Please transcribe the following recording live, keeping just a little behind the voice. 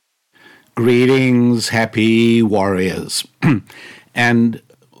Greetings, happy warriors. And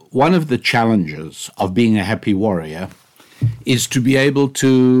one of the challenges of being a happy warrior is to be able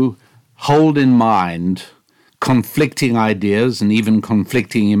to hold in mind conflicting ideas and even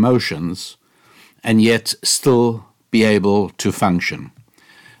conflicting emotions, and yet still be able to function.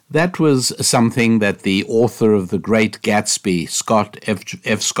 That was something that the author of The Great Gatsby,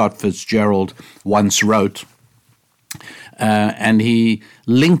 Scott Fitzgerald, once wrote. And he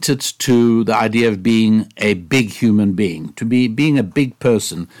linked it to the idea of being a big human being. Being a big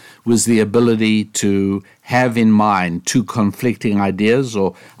person was the ability to have in mind two conflicting ideas,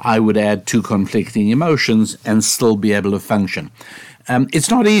 or I would add two conflicting emotions, and still be able to function.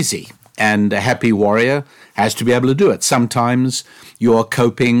 It's not easy, and a happy warrior has to be able to do it. Sometimes you are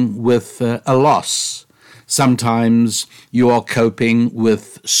coping with a loss. Sometimes you are coping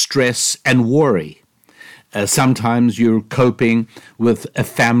with stress and worry. Sometimes you're coping with a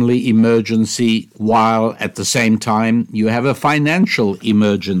family emergency while at the same time you have a financial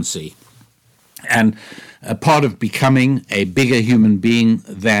emergency. And a part of becoming a bigger human being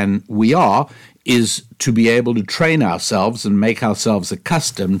than we are is to be able to train ourselves and make ourselves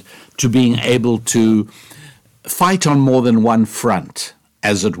accustomed to being able to fight on more than one front,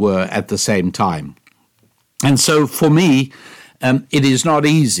 as it were, at the same time. And so for me, it is not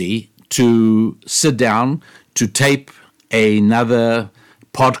easy to sit down to tape another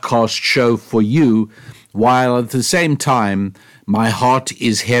podcast show for you, while at the same time my heart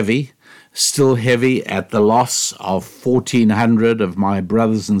is heavy, still heavy at the loss of 1,400 of my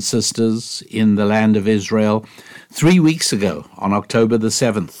brothers and sisters in the land of Israel 3 weeks ago on October the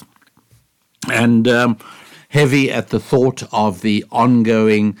 7th. And heavy at the thought of the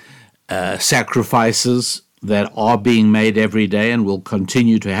ongoing sacrifices that are being made every day and will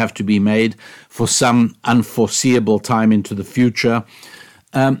continue to have to be made for some unforeseeable time into the future.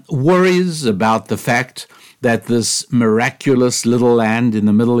 Worries about the fact that this miraculous little land in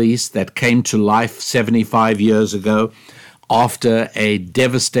the Middle East that came to life 75 years ago after a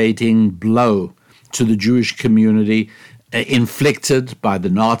devastating blow to the Jewish community inflicted by the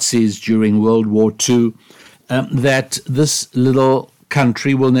Nazis during World War II, that this little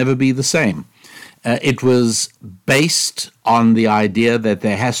country will never be the same. It was based on the idea that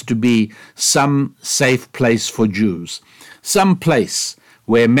there has to be some safe place for Jews, some place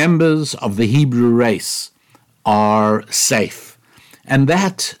where members of the Hebrew race are safe. And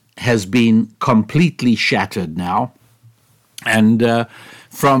that has been completely shattered now. And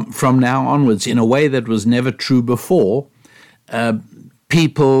from now onwards, in a way that was never true before,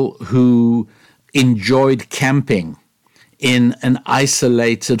 people who enjoyed camping in an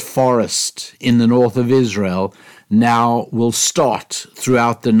isolated forest in the north of Israel now will start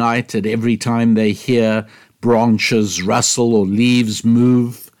throughout the night at every time they hear branches rustle or leaves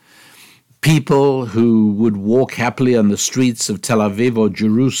move. People who would walk happily on the streets of Tel Aviv or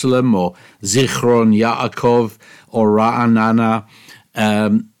Jerusalem or Zichron Yaakov or Ra'anana,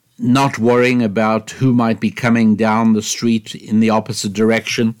 not worrying about who might be coming down the street in the opposite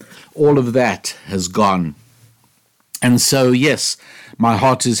direction, all of that has gone. And so, yes, my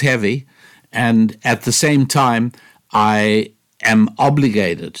heart is heavy, and at the same time, I am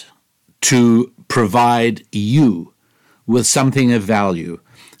obligated to provide you with something of value,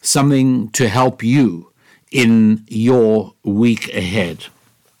 something to help you in your week ahead.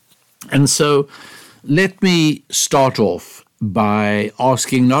 And so, let me start off by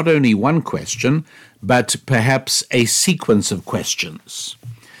asking not only one question, but perhaps a sequence of questions.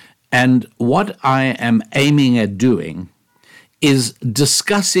 And what I am aiming at doing is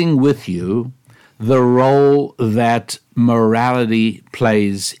discussing with you the role that morality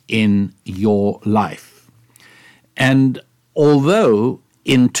plays in your life. And although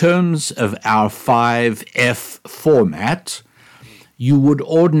in terms of our 5F format, you would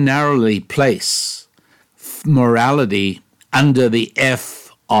ordinarily place morality under the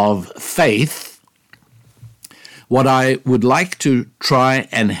F of faith, what I would like to try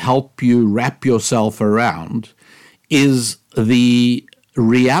and help you wrap yourself around is the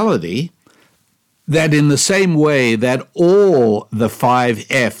reality that in the same way that all the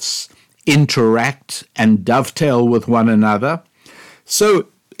 5 Fs interact and dovetail with one another, so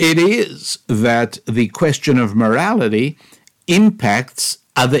it is that the question of morality impacts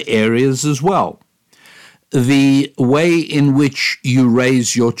other areas as well. The way in which you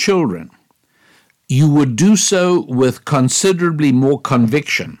raise your children, you would do so with considerably more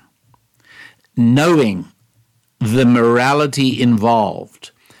conviction, knowing the morality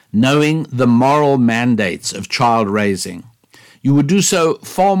involved, knowing the moral mandates of child raising. You would do so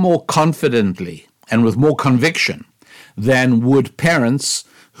far more confidently and with more conviction than would parents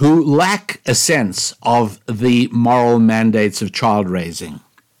who lack a sense of the moral mandates of child raising.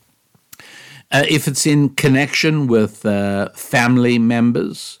 If it's in connection with family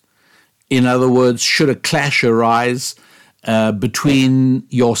members, in other words, should a clash arise between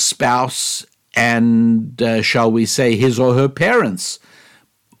your spouse and, shall we say, his or her parents,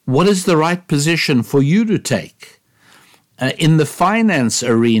 what is the right position for you to take? In the finance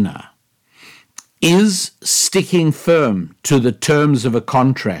arena, is sticking firm to the terms of a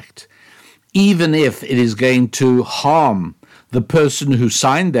contract, even if it is going to harm the person who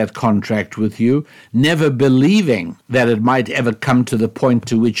signed that contract with you, never believing that it might ever come to the point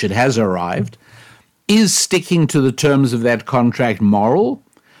to which it has arrived? Is sticking to the terms of that contract moral,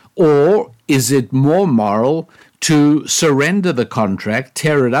 or is it more moral to surrender the contract,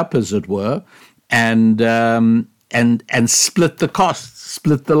 tear it up as it were, and split the costs,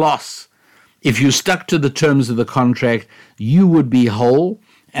 split the loss? If you stuck to the terms of the contract, you would be whole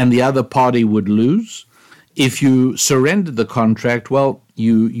and the other party would lose. If you surrendered the contract, well,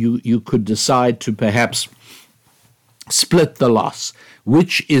 you could decide to perhaps split the loss.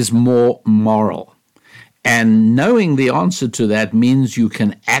 Which is more moral? And knowing the answer to that means you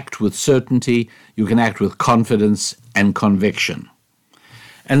can act with certainty, you can act with confidence and conviction.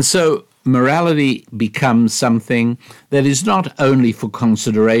 And so morality becomes something that is not only for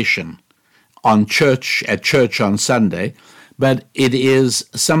consideration at church on Sunday, but it is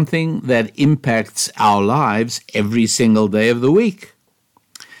something that impacts our lives every single day of the week.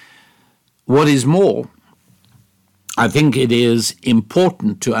 What is more, I think it is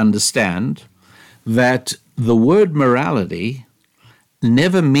important to understand that the word morality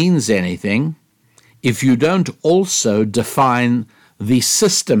never means anything if you don't also define the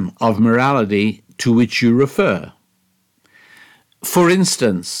system of morality to which you refer. For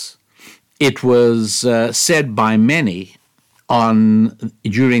instance, it was said by many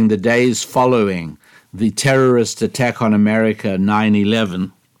during the days following the terrorist attack on America,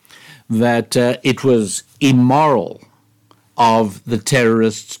 9/11, that it was immoral of the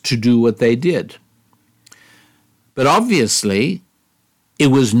terrorists to do what they did. But obviously, it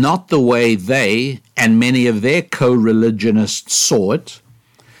was not the way they and many of their co-religionists saw it.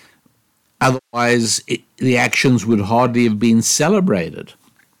 Otherwise, the actions would hardly have been celebrated.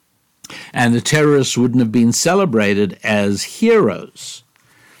 And the terrorists wouldn't have been celebrated as heroes.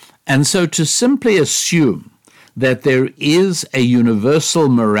 And so to simply assume that there is a universal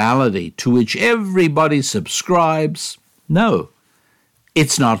morality to which everybody subscribes, no,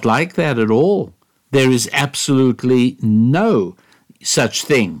 it's not like that at all. There is absolutely no such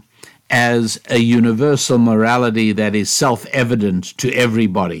thing as a universal morality that is self-evident to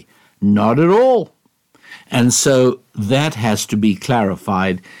everybody. Not at all. And so that has to be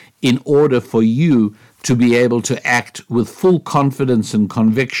clarified in order for you to be able to act with full confidence and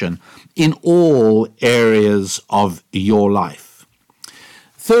conviction in all areas of your life.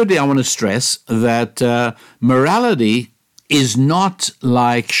 Thirdly, I want to stress that morality is not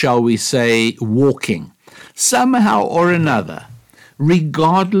like, shall we say, walking. Somehow or another,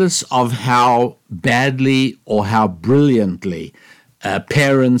 regardless of how badly or how brilliantly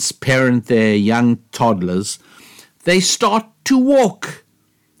parents parent their young toddlers, they start to walk.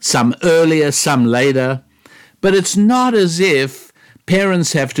 Some earlier, some later. But it's not as if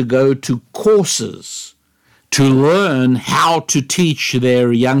parents have to go to courses to learn how to teach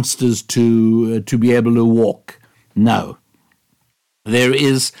their youngsters to be able to walk. No. There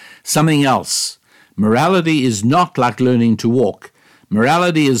is something else. Morality is not like learning to walk.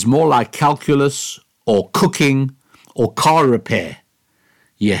 Morality is more like calculus or cooking or car repair.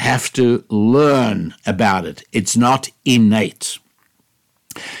 You have to learn about it. It's not innate.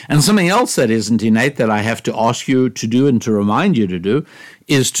 And something else that isn't innate that I have to ask you to do and to remind you to do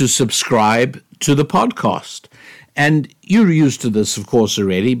is to subscribe to the podcast. And you're used to this, of course,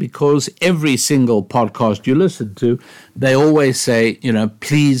 already, because every single podcast you listen to, they always say,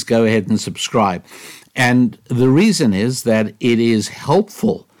 please go ahead and subscribe. And the reason is that it is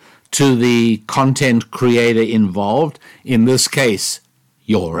helpful to the content creator involved, in this case,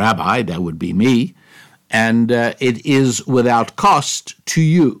 your rabbi, that would be me, and it is without cost to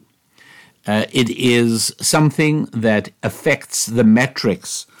you. It is something that affects the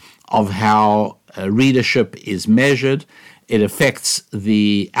metrics of how readership is measured. It affects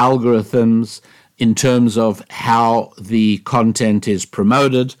the algorithms in terms of how the content is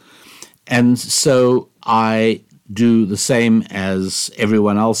promoted. And so I do the same as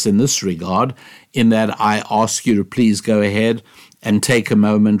everyone else in this regard, in that I ask you to please go ahead and take a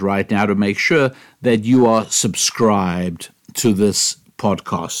moment right now to make sure that you are subscribed to this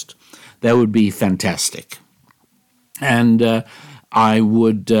podcast. That would be fantastic. And I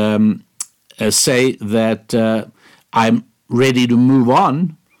would say that I'm ready to move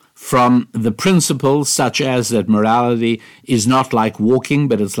on from the principles such as that morality is not like walking,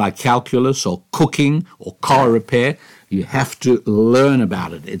 but it's like calculus or cooking or car repair. You have to learn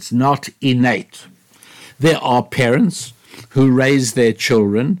about it. It's not innate. There are parents who raise their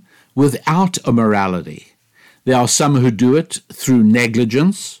children without a morality. There are some who do it through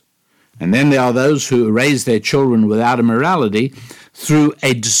negligence, and then there are those who raise their children without a morality through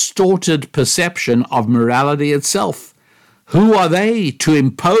a distorted perception of morality itself. Who are they to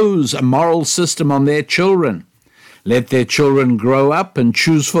impose a moral system on their children? Let their children grow up and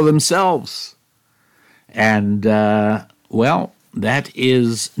choose for themselves. And, well, that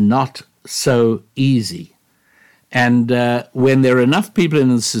is not so easy. And when there are enough people in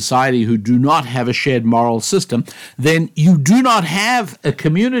the society who do not have a shared moral system, then you do not have a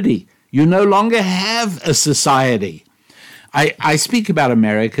community. You no longer have a society. I speak about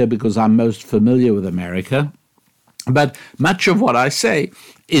America because I'm most familiar with America. But much of what I say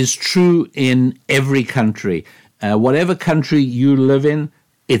is true in every country. Whatever country you live in,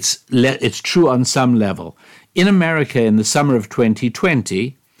 it's true on some level. In America, in the summer of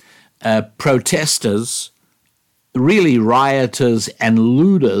 2020, protesters, really rioters and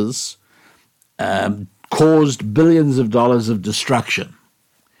looters, caused billions of dollars of destruction.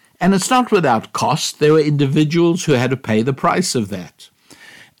 And it's not without cost. There were individuals who had to pay the price of that.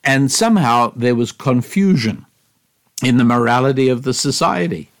 And somehow there was confusion in the morality of the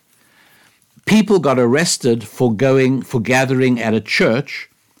society. People got arrested for gathering at a church,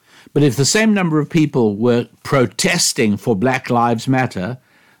 but if the same number of people were protesting for Black Lives Matter,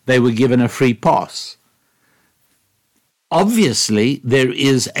 they were given a free pass. Obviously, there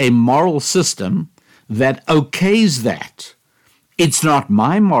is a moral system that okays that. It's not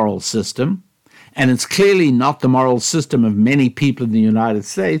my moral system, and it's clearly not the moral system of many people in the United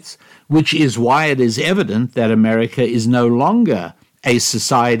States, which is why it is evident that America is no longer a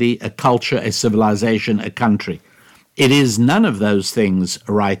society, a culture, a civilization, a country. It is none of those things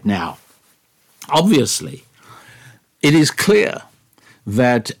right now. Obviously, it is clear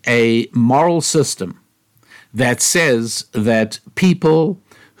that a moral system that says that people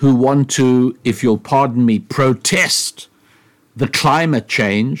who want to, if you'll pardon me, protest the climate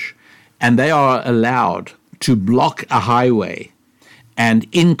change, and they are allowed to block a highway and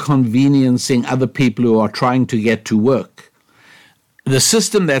inconveniencing other people who are trying to get to work. The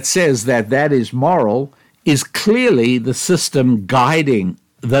system that says that that is moral is clearly the system guiding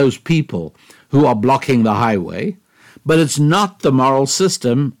those people who are blocking the highway, but it's not the moral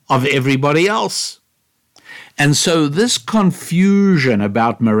system of everybody else. And so this confusion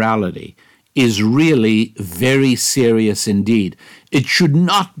about morality is really very serious indeed. It should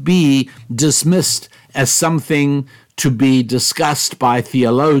not be dismissed as something to be discussed by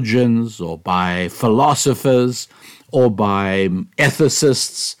theologians or by philosophers or by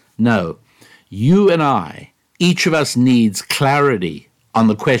ethicists. No, you and I, each of us needs clarity on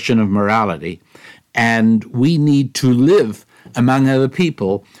the question of morality, and we need to live among other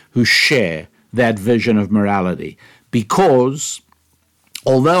people who share that vision of morality. Because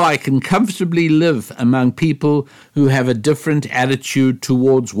although I can comfortably live among people who have a different attitude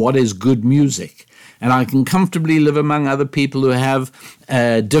towards what is good music, and I can comfortably live among other people who have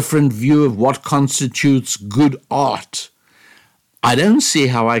a different view of what constitutes good art, I don't see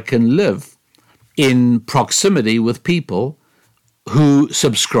how I can live in proximity with people who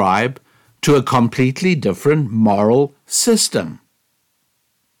subscribe to a completely different moral system.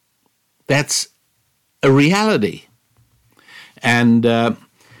 That's a reality. And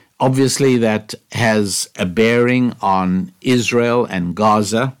obviously that has a bearing on Israel and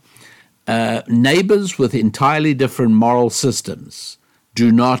Gaza. Neighbors with entirely different moral systems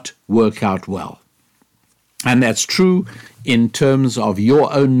do not work out well. And that's true in terms of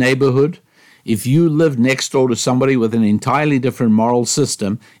your own neighborhood. If you live next door to somebody with an entirely different moral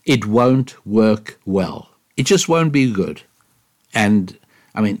system, it won't work well. It just won't be good. And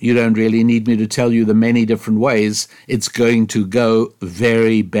I mean, you don't really need me to tell you the many different ways it's going to go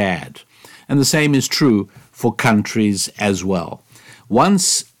very bad. And the same is true for countries as well.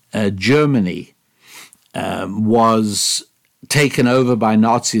 Once Germany was taken over by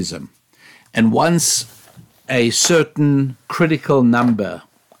Nazism, and once a certain critical number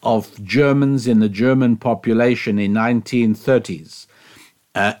of Germans in the German population in 1930s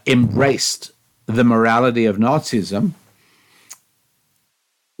embraced the morality of Nazism,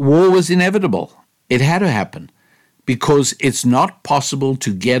 war was inevitable. It had to happen because it's not possible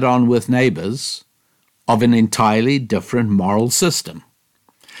to get on with neighbors of an entirely different moral system.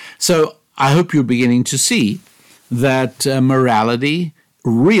 So I hope you're beginning to see that morality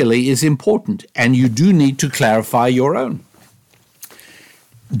really is important, and you do need to clarify your own.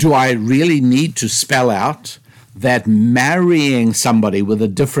 Do I really need to spell out that marrying somebody with a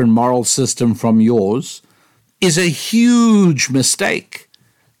different moral system from yours is a huge mistake?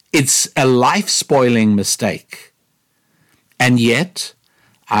 It's a life-spoiling mistake. And yet,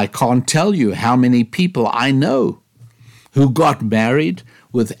 I can't tell you how many people I know who got married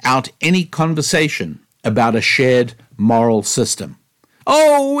without any conversation about a shared moral system.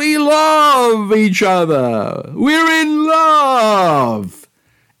 Oh, we love each other. We're in love.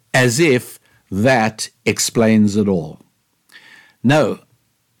 As if that explains it all. No,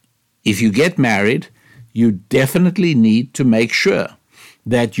 if you get married, you definitely need to make sure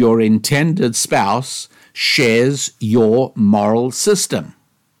that your intended spouse shares your moral system.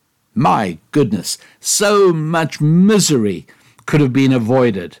 My goodness, so much misery could have been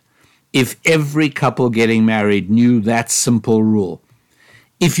avoided if every couple getting married knew that simple rule.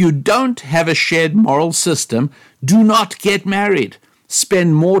 If you don't have a shared moral system, do not get married.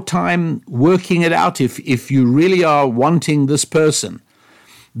 Spend more time working it out if you really are wanting this person.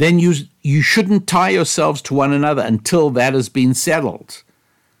 Then you shouldn't tie yourselves to one another until that has been settled.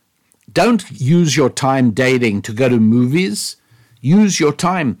 Don't use your time dating to go to movies. Use your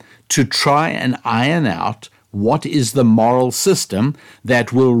time to try and iron out what is the moral system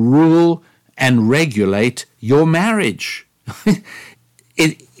that will rule and regulate your marriage.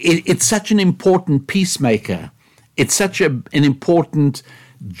 It's such an important peacemaker. It's such an important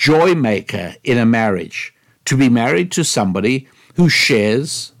joy maker in a marriage to be married to somebody who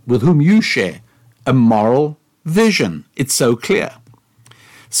shares, with whom you share, a moral vision. It's so clear.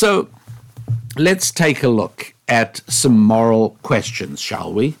 So let's take a look at some moral questions,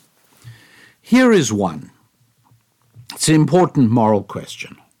 shall we? Here is one. It's an important moral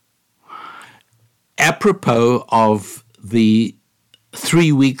question. Apropos of the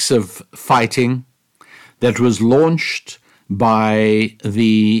 3 weeks of fighting that was launched by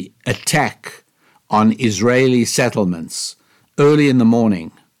the attack on Israeli settlements early in the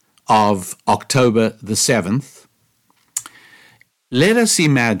morning of October the 7th, let us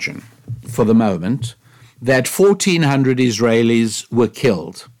imagine for the moment that 1,400 Israelis were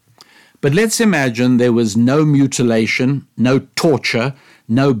killed. But let's imagine there was no mutilation, no torture,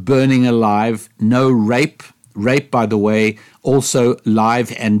 no burning alive, no rape. Rape, by the way, also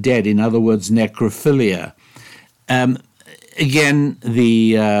live and dead, in other words, necrophilia. Again,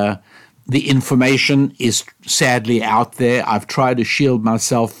 the information is sadly out there. I've tried to shield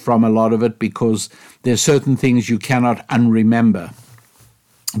myself from a lot of it because there's certain things you cannot unremember.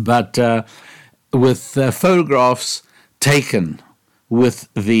 But with photographs taken with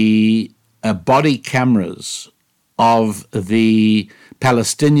the body cameras of the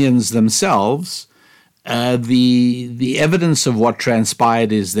Palestinians themselves, the evidence of what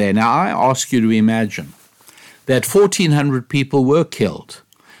transpired is there. Now, I ask you to imagine that 1,400 people were killed,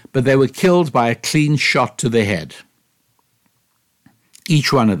 but they were killed by a clean shot to the head,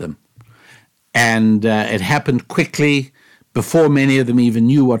 each one of them. And it happened quickly, before many of them even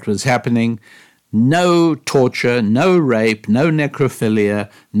knew what was happening. No torture, no rape, no necrophilia,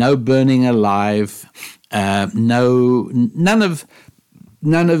 no burning alive, none of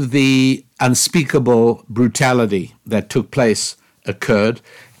the unspeakable brutality that took place occurred.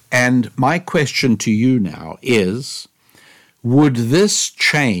 And my question to you now is, would this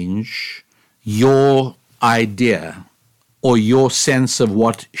change your idea or your sense of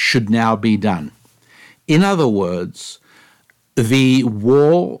what should now be done? In other words, the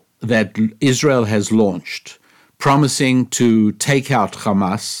war that Israel has launched, promising to take out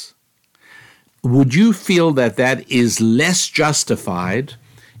Hamas, would you feel that that is less justified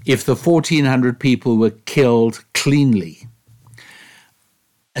if the 1,400 people were killed cleanly?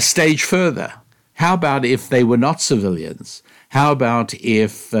 A stage further, how about if they were not civilians? How about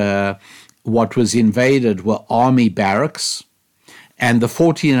if what was invaded were army barracks and the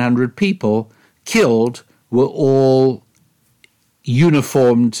 1,400 people killed were all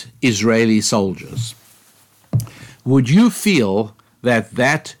uniformed Israeli soldiers? Would you feel that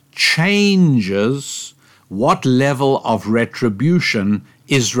that changes what level of retribution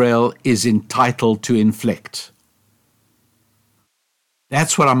Israel is entitled to inflict?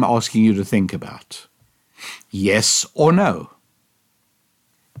 That's what I'm asking you to think about. Yes or no?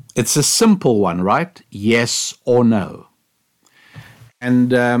 It's a simple one, right? Yes or no.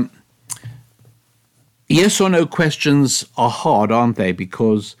 And yes or no questions are hard, aren't they?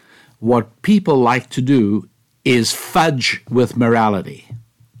 Because what people like to do is fudge with morality.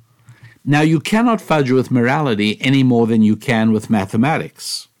 Now, you cannot fudge with morality any more than you can with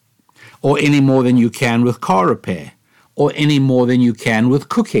mathematics. or any more than you can with car repair, or any more than you can with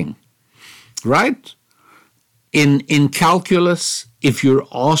cooking, right? In calculus, if you're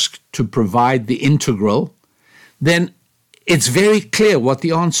asked to provide the integral, then it's very clear what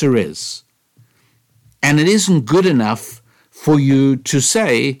the answer is. And it isn't good enough for you to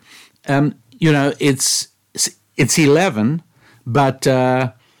say, it's 11, but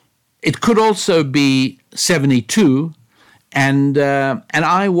it could also be 72, and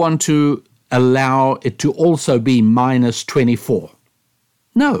I want to allow it to also be minus 24.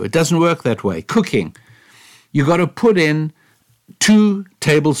 No, it doesn't work that way. Cooking, you got to put in 2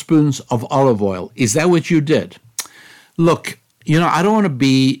 tablespoons of olive oil. Is that what you did? Look, I don't want to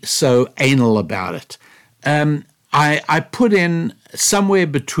be so anal about it. I put in somewhere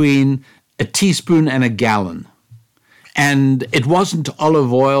between a teaspoon and a gallon. And it wasn't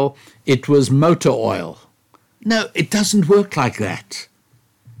olive oil, it was motor oil. No, it doesn't work like that.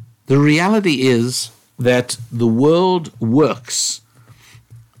 The reality is that the world works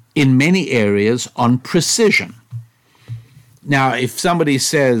in many areas on precision. Now, if somebody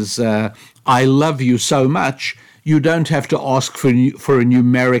says, I love you so much, you don't have to ask for a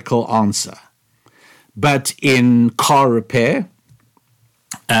numerical answer. But in car repair,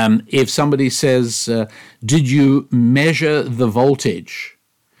 if somebody says, did you measure the voltage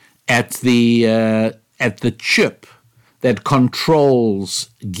at the chip that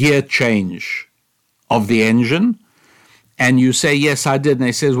controls gear change of the engine? And you say, yes, I did. And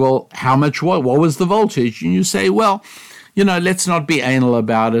they says, well, how much, what was the voltage? And you say, well, let's not be anal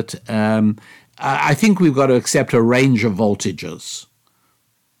about it. I think we've got to accept a range of voltages.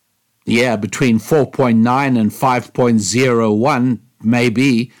 Yeah, between 4.9 and 5.01,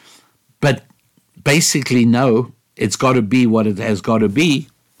 maybe. But basically, no, it's got to be what it has got to be.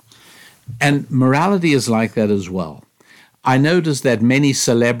 And morality is like that as well. I noticed that many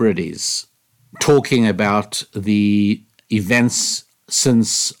celebrities talking about the events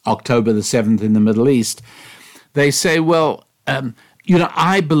since October the 7th in the Middle East, they say, well,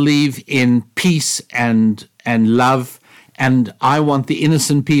 I believe in peace and love, and I want the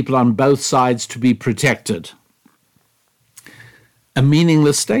innocent people on both sides to be protected. A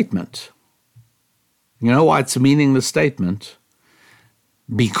meaningless statement. You know why it's a meaningless statement?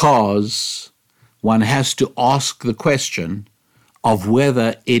 Because one has to ask the question of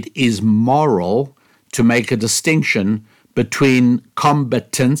whether it is moral to make a distinction between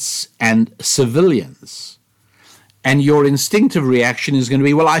combatants and civilians. And your instinctive reaction is going to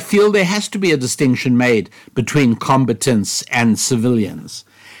be, well, I feel there has to be a distinction made between combatants and civilians.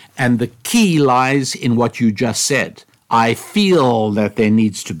 And the key lies in what you just said. I feel that there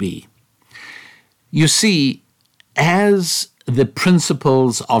needs to be. You see, as the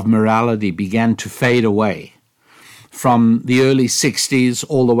principles of morality began to fade away from the early 60s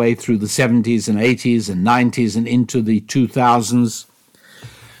all the way through the 70s and 80s and 90s and into the 2000s,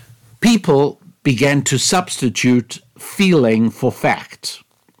 people began to substitute feeling for fact.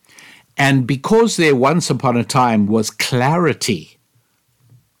 And because there once upon a time was clarity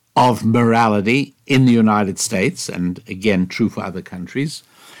of morality in the United States, and again, true for other countries,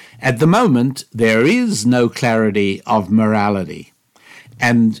 at the moment, there is no clarity of morality.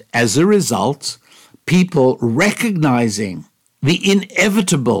 And as a result, people recognizing the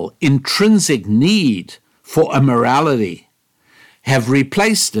inevitable intrinsic need for a morality have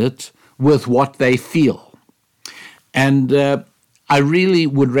replaced it with what they feel. And I really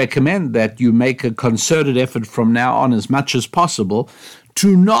would recommend that you make a concerted effort from now on as much as possible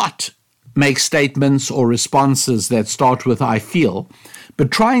to not make statements or responses that start with I feel,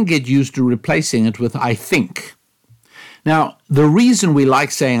 but try and get used to replacing it with I think. Now, the reason we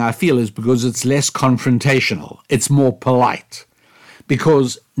like saying I feel is because it's less confrontational. It's more polite.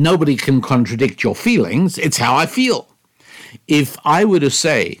 Because nobody can contradict your feelings. It's how I feel. If I were to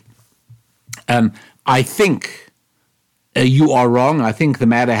say, I think you are wrong, I think the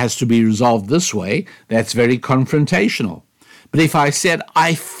matter has to be resolved this way, that's very confrontational. But if I said,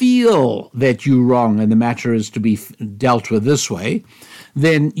 I feel that you're wrong and the matter is to be dealt with this way,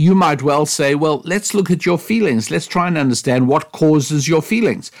 then you might well say, well, let's look at your feelings. Let's try and understand what causes your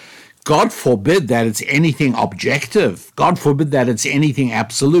feelings. God forbid that it's anything objective. God forbid that it's anything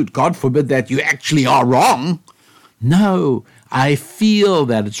absolute. God forbid that you actually are wrong. No, I feel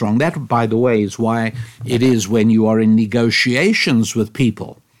that it's wrong. That, by the way, is why it is when you are in negotiations with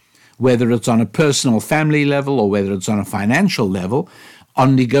people, whether it's on a personal family level or whether it's on a financial level,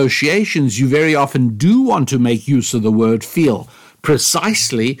 on negotiations, you very often do want to make use of the word feel,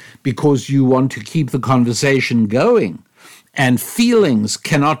 precisely because you want to keep the conversation going. And feelings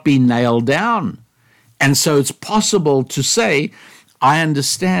cannot be nailed down. And so it's possible to say, I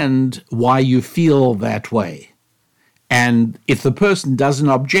understand why you feel that way. And if the person doesn't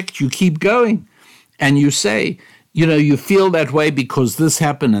object, you keep going. And you say, you feel that way because this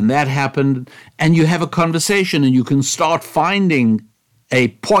happened and that happened. And you have a conversation and you can start finding a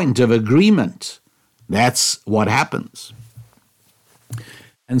point of agreement. That's what happens.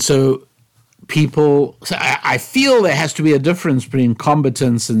 And so I feel there has to be a difference between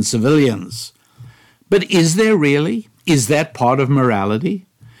combatants and civilians. But is there really? Is that part of morality?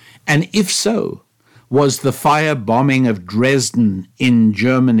 And if so, was the firebombing of Dresden in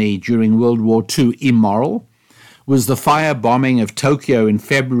Germany during World War II immoral? Was the firebombing of Tokyo in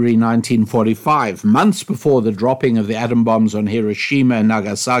February 1945, months before the dropping of the atom bombs on Hiroshima and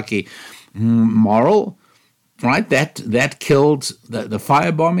Nagasaki, moral? Right? That killed, the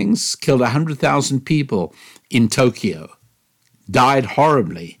firebombings killed 100,000 people in Tokyo, died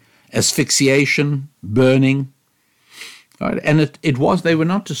horribly, asphyxiation, burning. Right? And they were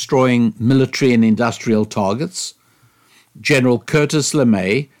not destroying military and industrial targets. General Curtis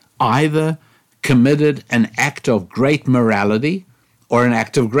LeMay either committed an act of great morality or an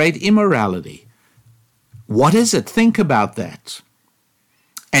act of great immorality. What is it? Think about that.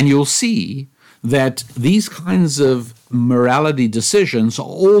 And you'll see that these kinds of morality decisions are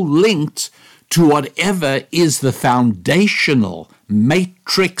all linked to whatever is the foundational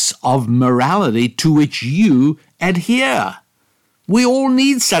matrix of morality to which you adhere. We all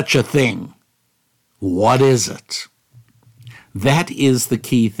need such a thing. What is it? That is the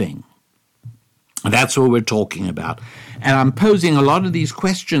key thing. That's what we're talking about. And I'm posing a lot of these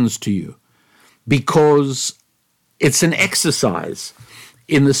questions to you because it's an exercise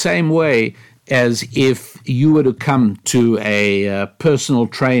in the same way as if you were to come to a personal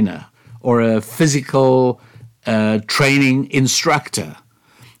trainer or a physical training instructor,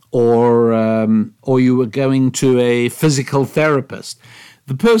 or you were going to a physical therapist.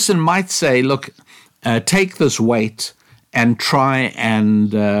 The person might say, look, take this weight and try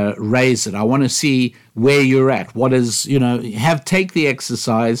and raise it. I want to see where you're at. What is, take the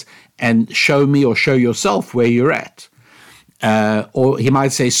exercise and show me or show yourself where you're at. Or he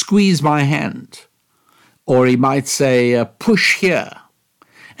might say, squeeze my hand. Or he might say, push here.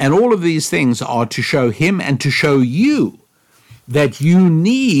 And all of these things are to show him and to show you that you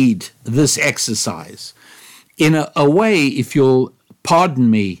need this exercise. In a way, if you'll pardon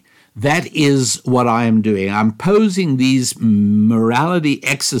me, that is what I am doing. I'm posing these morality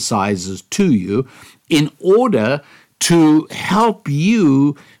exercises to you in order to help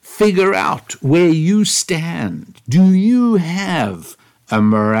you figure out where you stand. Do you have a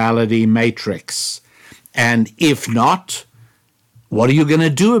morality matrix? And if not, what are you going to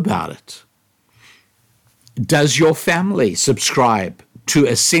do about it? Does your family subscribe to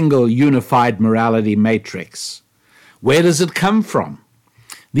a single unified morality matrix? Where does it come from?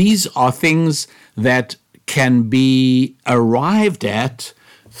 These are things that can be arrived at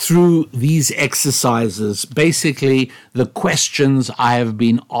through these exercises, basically the questions I have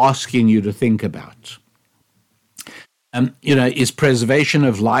been asking you to think about. Is preservation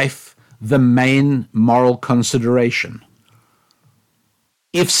of life the main moral consideration?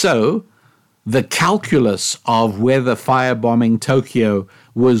 If so, the calculus of whether firebombing Tokyo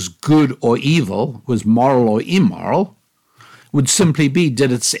was good or evil, was moral or immoral, would simply be,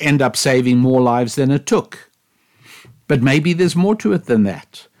 did it end up saving more lives than it took? But maybe there's more to it than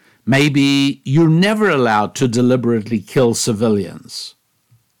that. Maybe you're never allowed to deliberately kill civilians.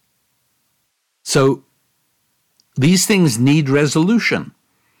 So these things need resolution,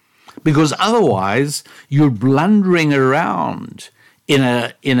 because otherwise you're blundering around in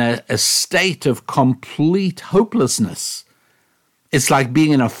a state of complete hopelessness. It's like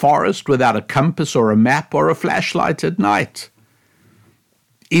being in a forest without a compass or a map or a flashlight at night.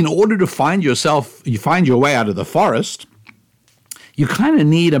 In order to find your way out of the forest, you kind of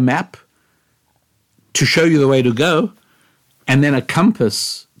need a map to show you the way to go, and then a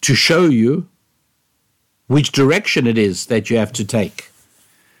compass to show you which direction it is that you have to take.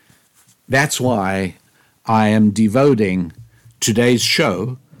 That's why I am devoting today's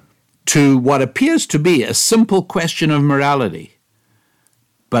show to what appears to be a simple question of morality,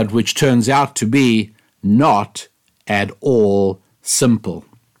 but which turns out to be not at all simple.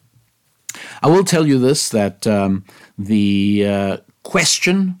 I will tell you this, that the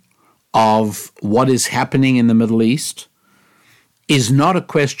question of what is happening in the Middle East is not a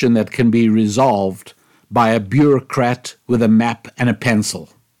question that can be resolved by a bureaucrat with a map and a pencil.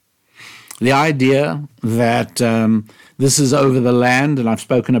 The idea that this is over the land, and I've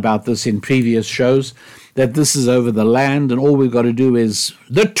spoken about this in previous shows, that this is over the land and all we've got to do is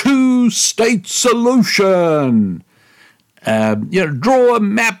the two-state solution. Draw a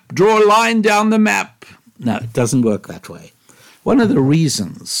map, draw a line down the map. No, it doesn't work that way. One of the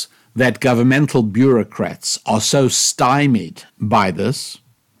reasons that governmental bureaucrats are so stymied by this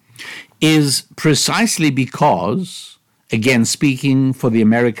is precisely because, again, speaking for the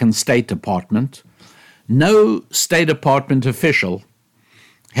American State Department, no State Department official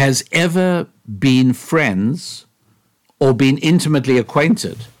has ever been friends or been intimately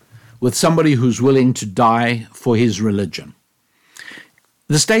acquainted with somebody who's willing to die for his religion.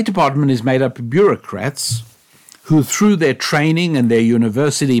 The State Department is made up of bureaucrats who, through their training and their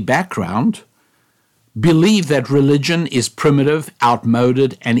university background, believe that religion is primitive,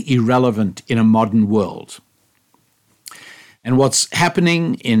 outmoded, and irrelevant in a modern world. And what's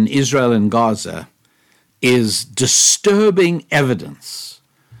happening in Israel and Gaza is disturbing evidence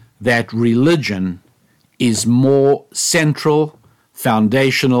that religion is more central,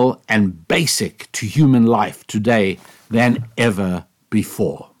 foundational, and basic to human life today than ever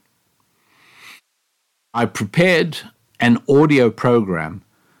before. I prepared an audio program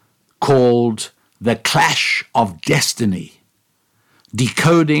called The Clash of Destiny,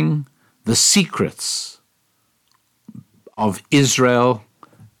 decoding the secrets of Israel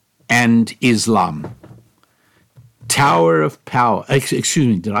and Islam. Tower of Power. Excuse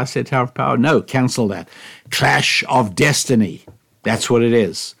me, did I say Tower of Power? No, cancel that. Clash of Destiny. That's what it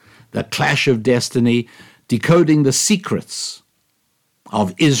is. The Clash of Destiny, decoding the secrets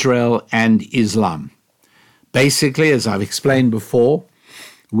of Israel and Islam. Basically, as I've explained before,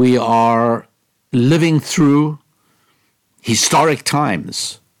 we are living through historic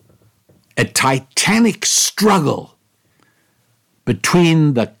times, a titanic struggle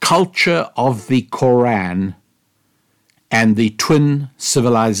between the culture of the Quran and the twin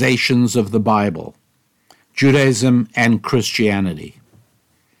civilizations of the Bible, Judaism and Christianity.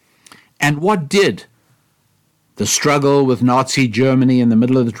 And what did the struggle with Nazi Germany in the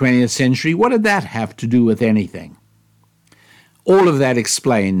middle of the 20th century, what did that have to do with anything? All of that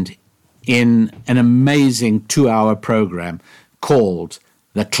explained in an amazing 2-hour program called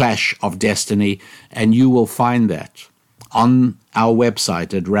The Clash of Destiny, and you will find that on our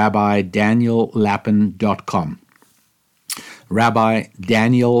website at rabbidaniellapin.com. Rabbi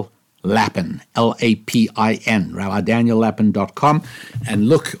Daniel Lapin, L-A-P-I-N, rabbidaniellapin.com, and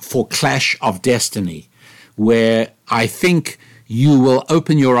look for Clash of Destiny, where I think you will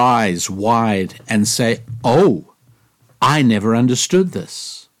open your eyes wide and say, oh, I never understood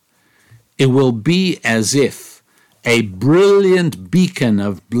this. It will be as if a brilliant beacon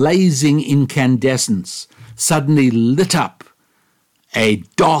of blazing incandescence suddenly lit up a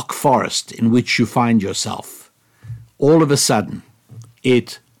dark forest in which you find yourself. All of a sudden,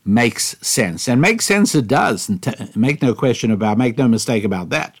 it makes sense. And make sense it does, and make no mistake about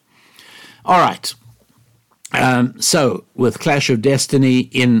that. All right. So, with Clash of Destiny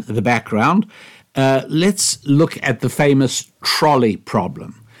in the background, let's look at the famous trolley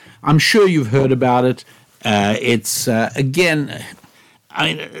problem. I'm sure you've heard about it. It's, again,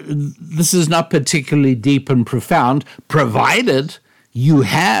 this is not particularly deep and profound, provided you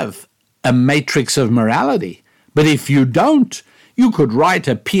have a matrix of morality. But if you don't, you could write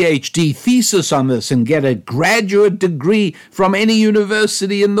a PhD thesis on this and get a graduate degree from any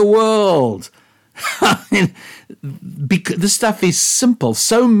university in the world. This stuff is simple.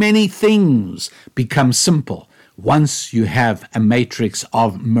 So many things become simple once you have a matrix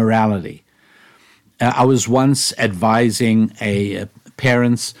of morality. I was once advising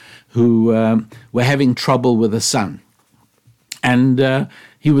parents who were having trouble with a son. And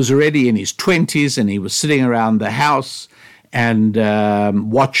he was already in his 20s, and he was sitting around the house and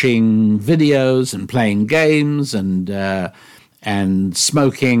watching videos and playing games and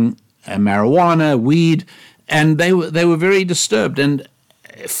smoking marijuana, weed, and they were very disturbed. And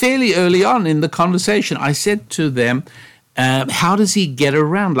fairly early on in the conversation, I said to them, how does he get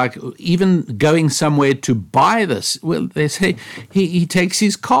around? Like, even going somewhere to buy this? Well, they say he takes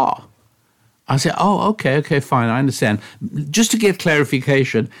his car. I said, oh, okay, fine, I understand. Just to get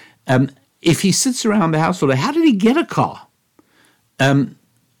clarification, if he sits around the house all day, how did he get a car?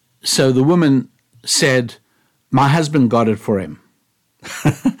 So the woman said, my husband got it for him.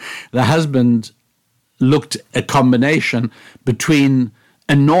 The husband looked a combination between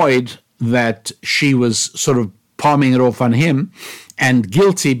annoyed that she was sort of palming it off on him and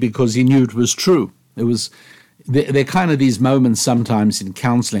guilty because he knew it was true. There are kind of these moments sometimes in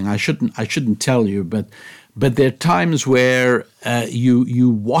counseling. I shouldn't tell you, but there are times where you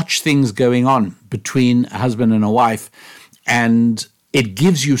watch things going on between a husband and a wife, and it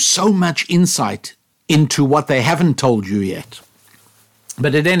gives you so much insight into what they haven't told you yet.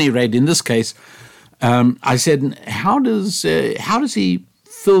 But at any rate, in this case, I said, how does he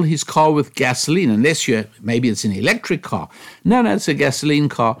fill his car with gasoline? Unless maybe it's an electric car. No, it's a gasoline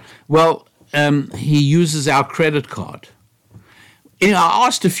car. Well, he uses our credit card. I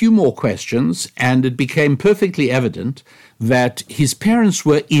asked a few more questions, and it became perfectly evident that his parents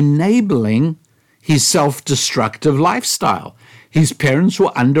were enabling his self-destructive lifestyle. His parents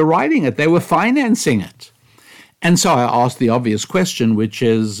were underwriting it. They were financing it. And so I asked the obvious question, which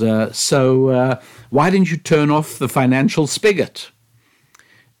is, why didn't you turn off the financial spigot?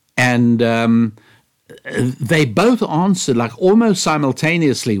 And they both answered like almost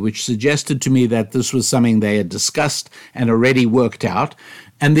simultaneously, which suggested to me that this was something they had discussed and already worked out.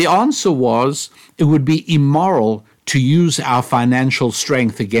 And the answer was it would be immoral to use our financial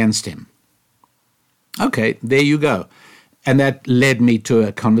strength against him. Okay, there you go. And that led me to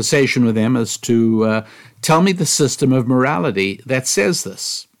a conversation with them as to tell me the system of morality that says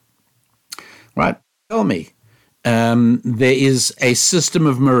this. Right? Tell me. There is a system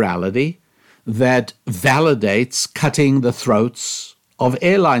of morality that validates cutting the throats of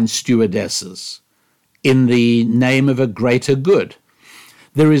airline stewardesses in the name of a greater good.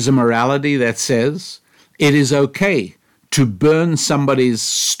 There is a morality that says it is okay to burn somebody's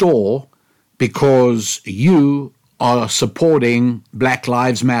store because you are supporting Black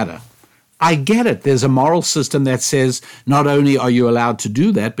Lives Matter. I get it. There's a moral system that says not only are you allowed to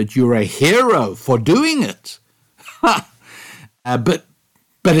do that, but you're a hero for doing it.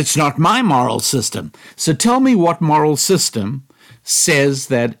 But it's not my moral system. So tell me what moral system says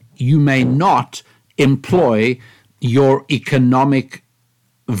that you may not employ your economic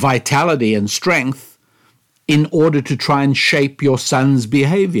vitality and strength in order to try and shape your son's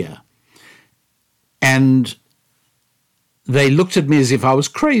behavior. And they looked at me as if I was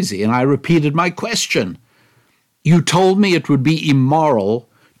crazy, and I repeated my question. You told me it would be immoral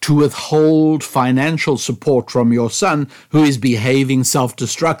to withhold financial support from your son who is behaving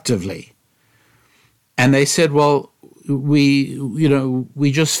self-destructively. And they said, well,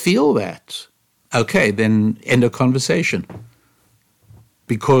 we just feel that. Okay, then end of conversation.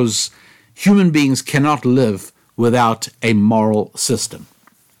 Because human beings cannot live without a moral system.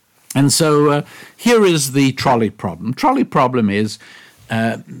 And so here is the trolley problem. Trolley problem is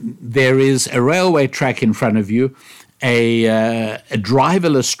there is a railway track in front of you. A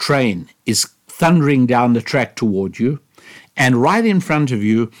driverless train is thundering down the track toward you, and right in front of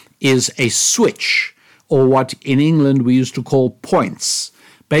you is a switch, or what in England we used to call points.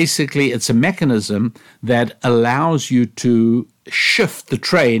 Basically, it's a mechanism that allows you to shift the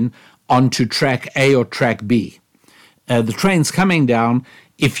train onto track A or track B. The train's coming down.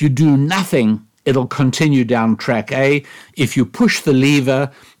 If you do nothing, it'll continue down track A. If you push the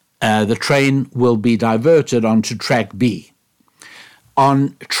lever, the train will be diverted onto track B.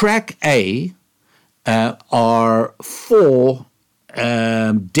 On track A are 4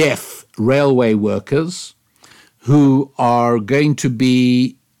 deaf railway workers who are going to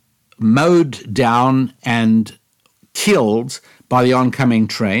be mowed down and killed by the oncoming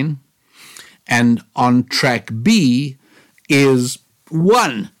train. And on track B is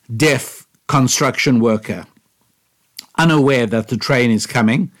 1 deaf construction worker, unaware that the train is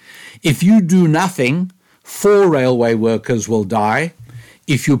coming. If you do nothing, 4 railway workers will die.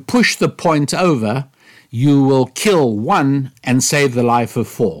 If you push the point over, you will kill 1 and save the life of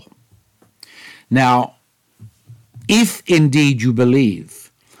 4. Now, if indeed you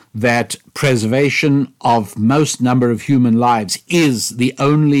believe that preservation of most number of human lives is the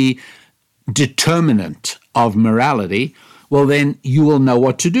only determinant of morality, well, then you will know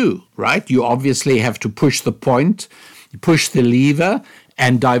what to do, right? You obviously have to push the point, push the lever,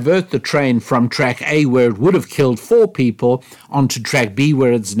 and divert the train from track A, where it would have killed 4 people, onto track B,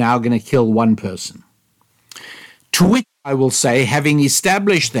 where it's now going to kill 1 person. To which I will say, having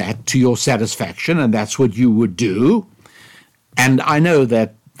established that to your satisfaction, and that's what you would do, and I know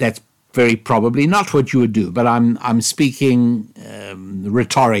that that's very probably not what you would do, but I'm speaking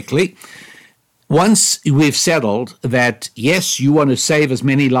rhetorically. Once we've settled that, yes, you want to save as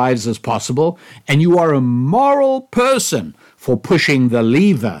many lives as possible, and you are a moral person for pushing the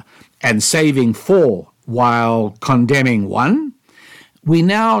lever and saving 4 while condemning 1, we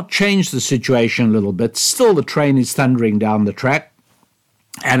now change the situation a little bit. Still, the train is thundering down the track,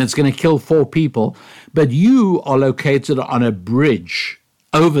 and it's going to kill 4 people, but you are located on a bridge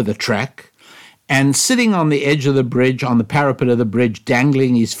over the track, and sitting on the edge of the bridge, on the parapet of the bridge,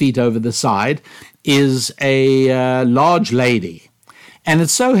 dangling his feet over the side, is a large lady. And it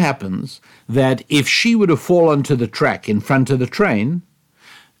so happens that if she were to fall onto the track in front of the train,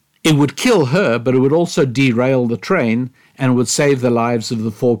 it would kill her, but it would also derail the train and would save the lives of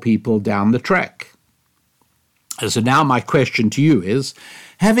the 4 people down the track. So now my question to you is,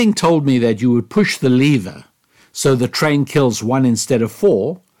 having told me that you would push the lever so the train kills 1 instead of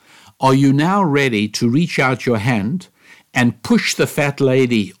 4, are you now ready to reach out your hand and push the fat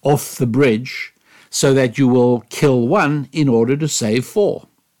lady off the bridge so that you will kill 1 in order to save 4?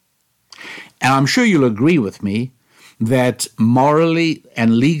 And I'm sure you'll agree with me that morally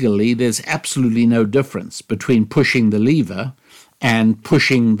and legally there's absolutely no difference between pushing the lever and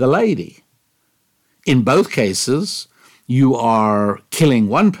pushing the lady. In both cases, you are killing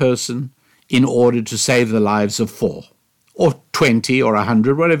 1 person in order to save the lives of 4, or 20 or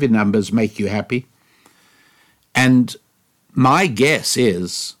 100, whatever numbers make you happy. And my guess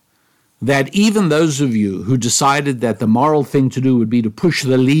is that even those of you who decided that the moral thing to do would be to push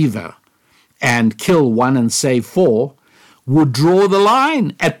the lever and kill 1 and save 4 would draw the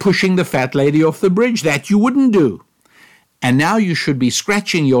line at pushing the fat lady off the bridge. That you wouldn't do. And now you should be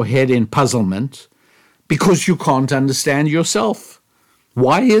scratching your head in puzzlement because you can't understand yourself.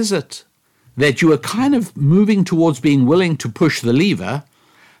 Why is it that you are kind of moving towards being willing to push the lever,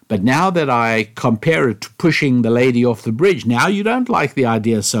 but now that I compare it to pushing the lady off the bridge, now you don't like the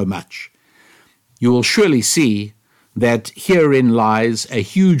idea so much? You will surely see that herein lies a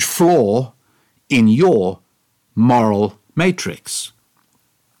huge flaw in your moral matrix.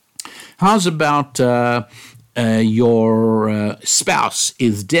 How's about your spouse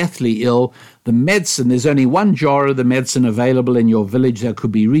is deathly ill? The medicine, there's only 1 jar of the medicine available in your village that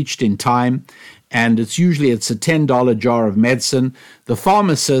could be reached in time, and it's a $10 jar of medicine. The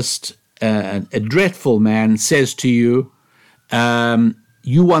pharmacist, a dreadful man, says to you,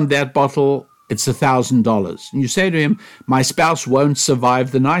 you want that bottle, it's $1,000. And you say to him, my spouse won't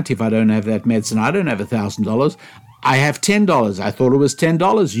survive the night if I don't have that medicine. I don't have $1,000. I have $10. I thought it was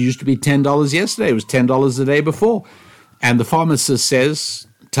 $10. It used to be $10 yesterday. It was $10 the day before. And the pharmacist says,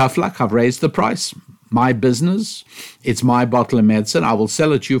 tough luck, I've raised the price. My business, it's my bottle of medicine. I will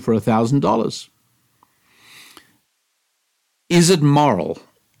sell it to you for $1,000. Is it moral?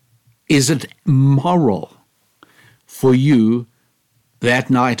 Is it moral for you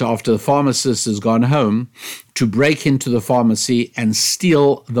that night after the pharmacist has gone home to break into the pharmacy and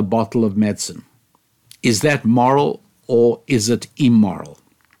steal the bottle of medicine? Is that moral or is it immoral?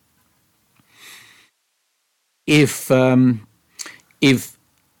 If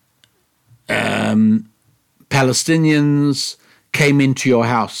Palestinians came into your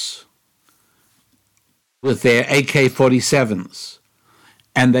house with their AK-47s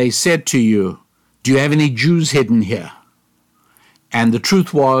and they said to you, do you have any Jews hidden here? And the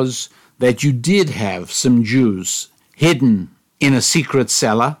truth was that you did have some Jews hidden in a secret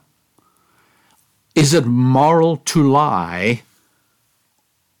cellar, is it moral to lie?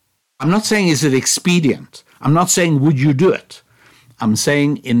 I'm not saying is it expedient. I'm not saying would you do it. I'm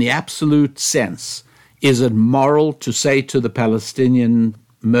saying in the absolute sense, is it moral to say to the Palestinian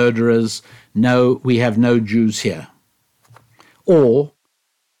murderers, no, we have no Jews here? Or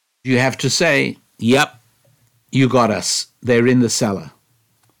you have to say, yep, you got us, they're in the cellar?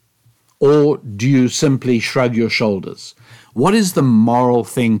 Or do you simply shrug your shoulders? What is the moral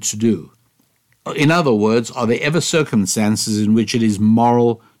thing to do? In other words, are there ever circumstances in which it is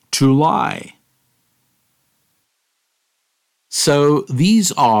moral to lie? So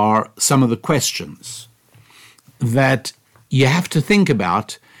these are some of the questions that you have to think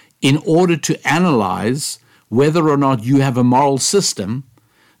about in order to analyze whether or not you have a moral system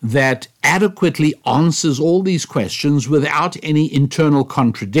that adequately answers all these questions without any internal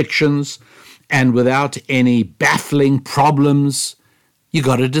contradictions and without any baffling problems. You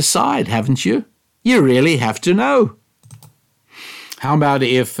got to decide, haven't you? You really have to know. How about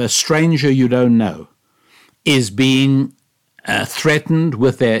if a stranger you don't know is being threatened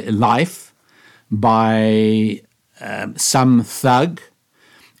with their life by some thug,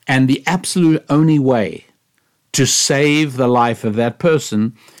 and the absolute only way to save the life of that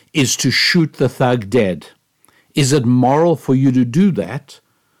person is to shoot the thug dead? Is it moral for you to do that,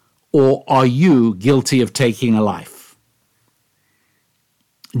 or are you guilty of taking a life?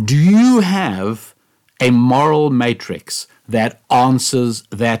 Do you have a moral matrix that answers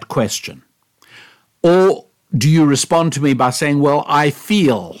that question? Or do you respond to me by saying, well, I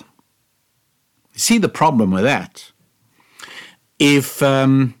feel? See the problem with that? If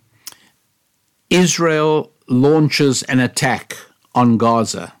Israel launches an attack on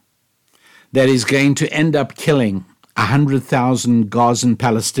Gaza that is going to end up killing 100,000 Gazan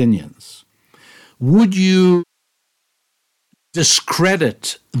Palestinians, would you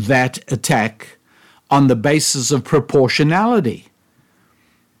discredit that attack on the basis of proportionality?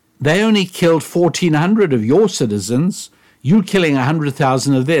 They only killed 1,400 of your citizens. You're killing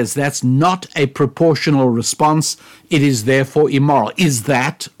 100,000 of theirs. That's not a proportional response. It is therefore immoral. Is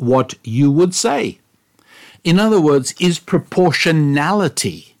that what you would say? In other words, is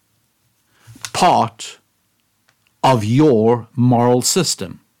proportionality part of your moral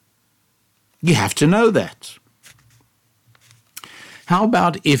system? You have to know that. How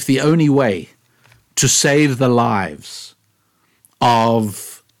about if the only way to save the lives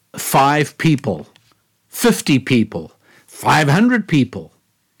of 5 people, 50 people, 500 people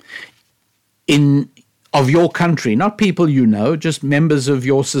of your country, not people you know, just members of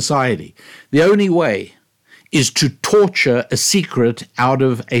your society, the only way is to torture a secret out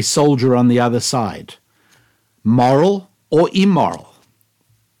of a soldier on the other side? Moral or immoral?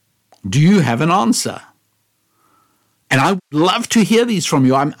 Do you have an answer? And I would love to hear these from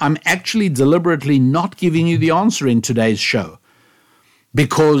you. I'm actually deliberately not giving you the answer in today's show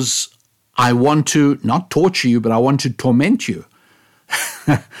because I want to not torture you, but I want to torment you.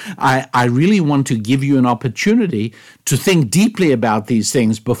 I really want to give you an opportunity to think deeply about these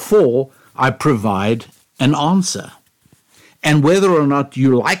things before I provide an answer. And whether or not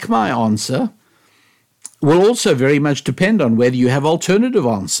you like my answer will also very much depend on whether you have alternative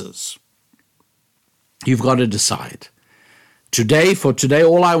answers. You've got to decide. For today,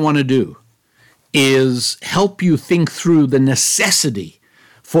 all I want to do is help you think through the necessity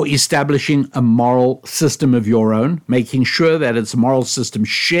for establishing a moral system of your own, making sure that it's a moral system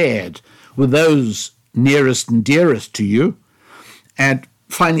shared with those nearest and dearest to you, and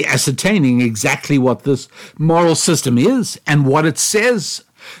finally ascertaining exactly what this moral system is and what it says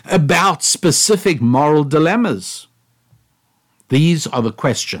about specific moral dilemmas. These are the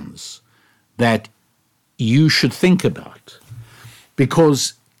questions that you should think about.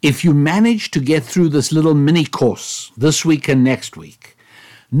 Because if you manage to get through this little mini course this week and next week,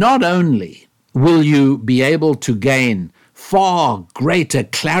 not only will you be able to gain far greater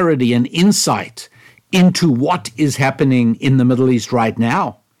clarity and insight into what is happening in the Middle East right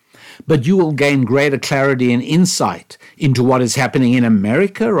now, but you will gain greater clarity and insight into what is happening in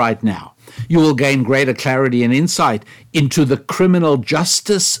America right now. You will gain greater clarity and insight into the criminal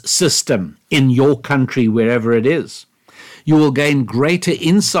justice system in your country, wherever it is. You will gain greater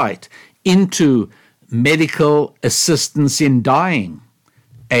insight into medical assistance in dying,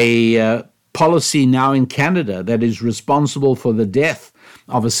 a policy now in Canada that is responsible for the death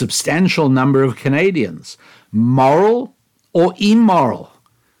of a substantial number of Canadians. Moral or immoral?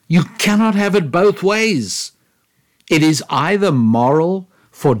 You cannot have it both ways. It is either moral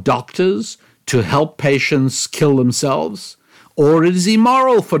for doctors to help patients kill themselves, or it is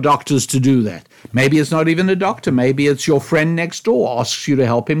immoral for doctors to do that. Maybe it's not even a doctor. Maybe it's your friend next door asks you to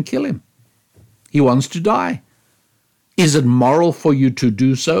help him kill him. He wants to die. Is it moral for you to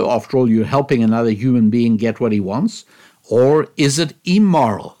do so? After all, you're helping another human being get what he wants. Or is it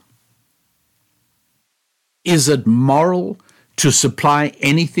immoral? Is it moral to supply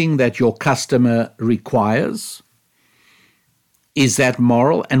anything that your customer requires? Is that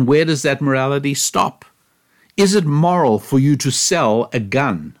moral? And where does that morality stop? Is it moral for you to sell a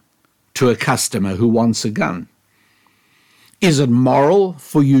gun to a customer who wants a gun? Is it moral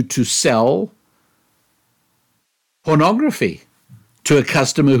for you to sell pornography to a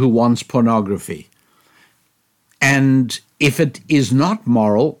customer who wants pornography? And if it is not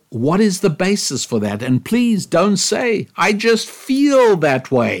moral, what is the basis for that? And please don't say, I just feel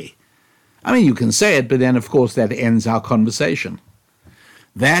that way. I mean, you can say it, but then, of course, that ends our conversation.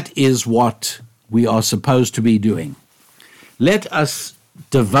 That is what we are supposed to be doing. Let us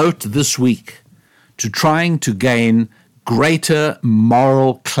devote this week to trying to gain greater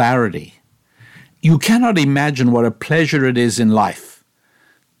moral clarity. You cannot imagine what a pleasure it is in life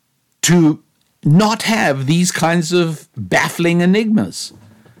to not have these kinds of baffling enigmas.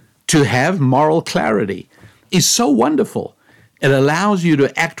 To have moral clarity is so wonderful. It allows you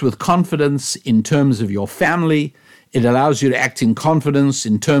to act with confidence in terms of your family. It allows you to act in confidence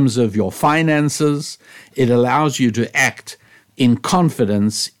in terms of your finances. It allows you to act in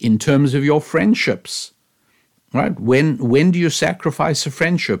confidence in terms of your friendships. Right? When do you sacrifice a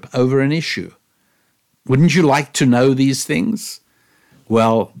friendship over an issue? Wouldn't you like to know these things?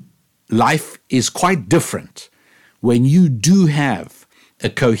 Well, life is quite different when you do have a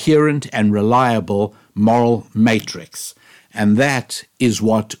coherent and reliable moral matrix. And that is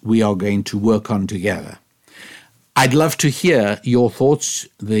what we are going to work on together. I'd love to hear your thoughts.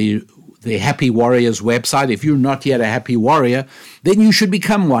 The Happy Warriors website. If you're not yet a Happy Warrior, then you should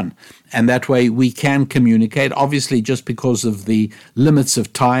become one. And that way we can communicate. Obviously, just because of the limits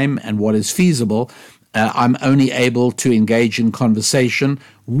of time and what is feasible, I'm only able to engage in conversation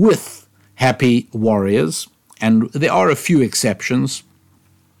with Happy Warriors. and there are a few exceptions.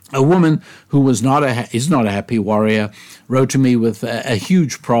 A woman who is not a happy warrior wrote to me with a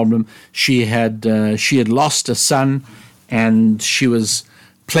huge problem. She had lost a son, and she was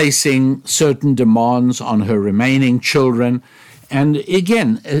placing certain demands on her remaining children. And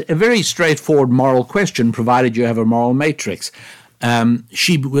again, a very straightforward moral question, provided you have a moral matrix.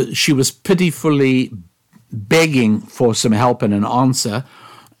 She was pitifully begging for some help and an answer,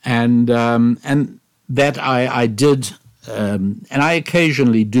 and that I did. And I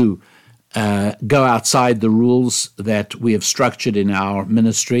occasionally do go outside the rules that we have structured in our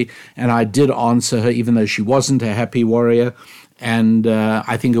ministry. And I did answer her, even though she wasn't a happy warrior. And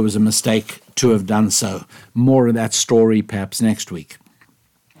I think it was a mistake to have done so. More of that story perhaps next week.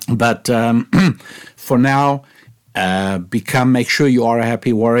 But for now, make sure you are a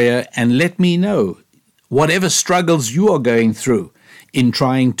happy warrior, and let me know whatever struggles you are going through in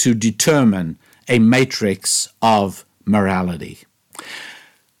trying to determine a matrix of morality.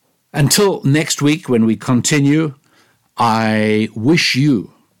 Until next week, when we continue, I wish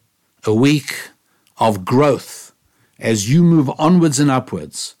you a week of growth as you move onwards and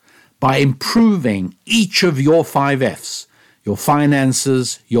upwards by improving each of your 5 F's, your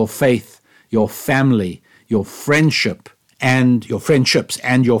finances, your faith, your family, your friendships, and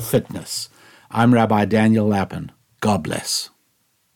your fitness. I'm Rabbi Daniel Lapin. God bless.